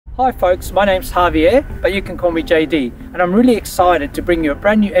Hi folks, my name's Javier, but you can call me JD, and I'm really excited to bring you a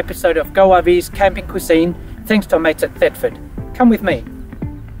brand new episode of Go RV's Camping Cuisine, thanks to our mates at Thetford. Come with me.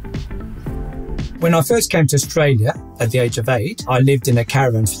 When I first came to Australia at the age of 8, I lived in a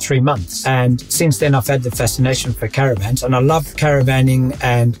caravan for 3 months. And since then I've had the fascination for caravans, and I love caravanning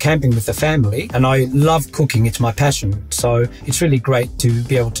and camping with the family, and I love cooking. It's my passion. So it's really great to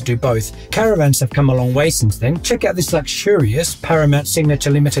be able to do both. Caravans have come a long way since then. Check out this luxurious Paramount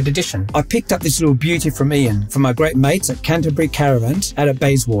Signature Limited Edition. I picked up this little beauty from Ian, from my great mates at Canterbury Caravans out at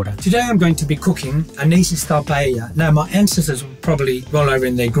Bayswater. Today I'm going to be cooking an easy style paella. Now my ancestors will probably roll over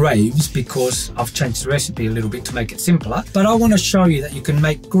in their graves because I've changed the recipe a little bit to make it simpler, but I want to show you that you can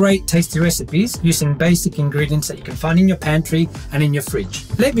make great tasty recipes using basic ingredients that you can find in your pantry and in your fridge.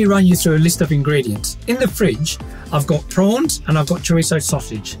 Let me run you through a list of ingredients. In the fridge I've got prawns and I've got chorizo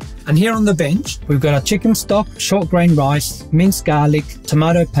sausage, and here on the bench we've got our chicken stock, short grain rice, minced garlic,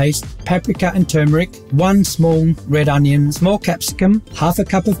 tomato paste, paprika and turmeric, 1 small red onion, small capsicum, half a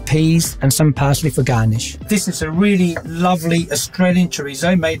cup of peas and some parsley for garnish. This is a really lovely Australian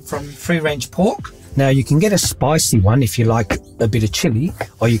chorizo made from free-range pork. Now you can get a spicy one if you like a bit of chili,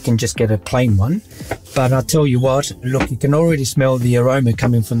 or you can just get a plain one. But I'll tell you what, look, you can already smell the aroma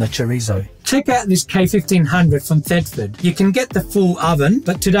coming from the chorizo. Check out this K1500 from Thetford. You can get the full oven,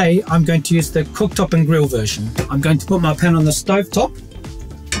 but today I'm going to use the cooktop and grill version. I'm going to put my pan on the stove top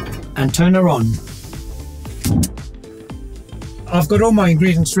and turn her on. I've got all my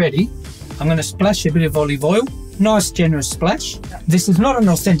ingredients ready. I'm going to splash a bit of olive oil. Nice generous splash. This is not an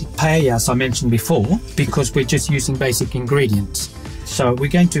authentic paella, as I mentioned before, because we're just using basic ingredients. So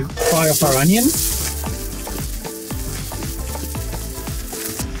we're going to fry off our onion.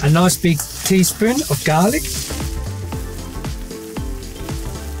 A nice big teaspoon of garlic.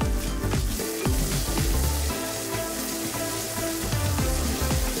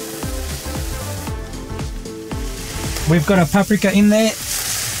 We've got a paprika in there.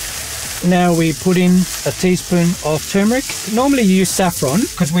 Now we put in a teaspoon of turmeric. Normally you use saffron,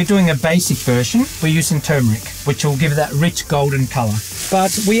 because we're doing a basic version. We're using turmeric, which will give that rich golden colour.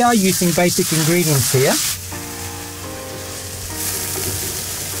 But we are using basic ingredients here.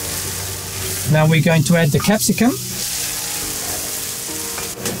 Now we're going to add the capsicum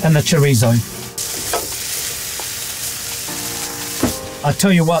and the chorizo. I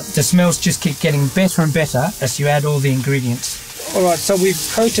tell you what, the smells just keep getting better and better as you add all the ingredients. Alright, so we've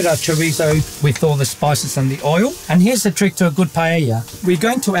coated our chorizo with all the spices and the oil. And here's the trick to a good paella. We're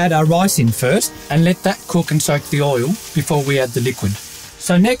going to add our rice in first and let that cook and soak the oil before we add the liquid.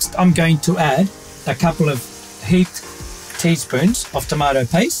 So next I'm going to add a couple of heaped teaspoons of tomato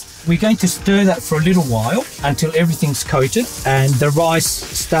paste. We're going to stir that for a little while until everything's coated and the rice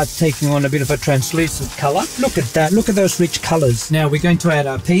starts taking on a bit of a translucent colour. Look at that, look at those rich colours. Now we're going to add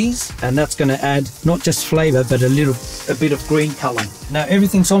our peas, and that's going to add not just flavour but a bit of green colour. Now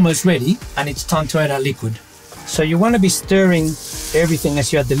everything's almost ready and it's time to add our liquid. So you want to be stirring everything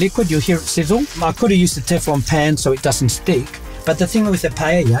as you add the liquid. You'll hear it sizzle. I could have used a Teflon pan so it doesn't stick, but the thing with the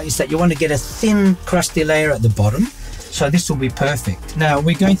paella is that you want to get a thin crusty layer at the bottom. So this will be perfect. Now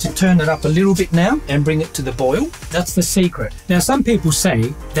we're going to turn it up a little bit now and bring it to the boil. That's the secret. Now some people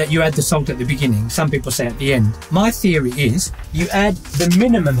say that you add the salt at the beginning. Some people say at the end. My theory is you add the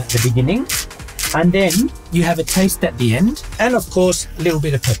minimum at the beginning and then you have a taste at the end, and of course a little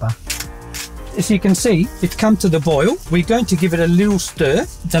bit of pepper. As you can see, it's come to the boil. We're going to give it a little stir.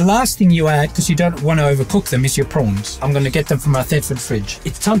 The last thing you add, because you don't want to overcook them, is your prawns. I'm going to get them from our Thetford fridge.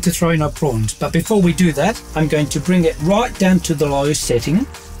 It's time to throw in our prawns, but before we do that, I'm going to bring it right down to the low setting.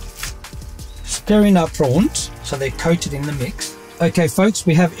 Stir in our prawns so they're coated in the mix. Okay folks,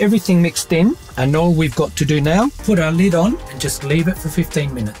 we have everything mixed in, and all we've got to do now, put our lid on and just leave it for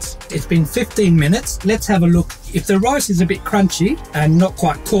 15 minutes. It's been 15 minutes. Let's have a look. If the rice is a bit crunchy and not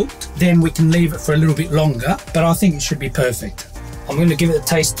quite cooked, then we can leave it for a little bit longer, but I think it should be perfect. I'm going to give it a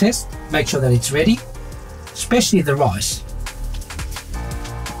taste test, make sure that it's ready, especially the rice.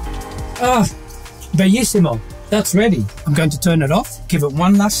 Ah, bellissimo. That's ready. I'm going to turn it off, give it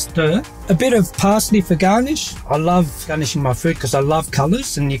one last stir. A bit of parsley for garnish. I love garnishing my food because I love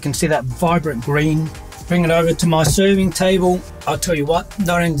colours, and you can see that vibrant green. Bring it over to my serving table. I'll tell you what,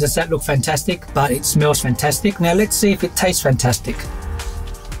 not only does that look fantastic, but it smells fantastic. Now let's see if it tastes fantastic.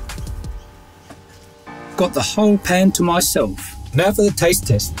 Got the whole pan to myself. Now for the taste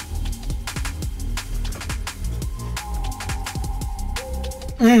test.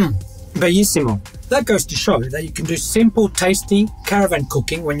 Bellissimo. That goes to show that you can do simple, tasty caravan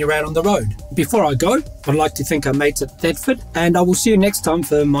cooking when you're out on the road. Before I go, I'd like to thank our mates at Thetford, and I will see you next time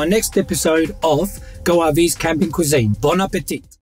for my next episode of Go RV's Camping Cuisine. Bon appetit!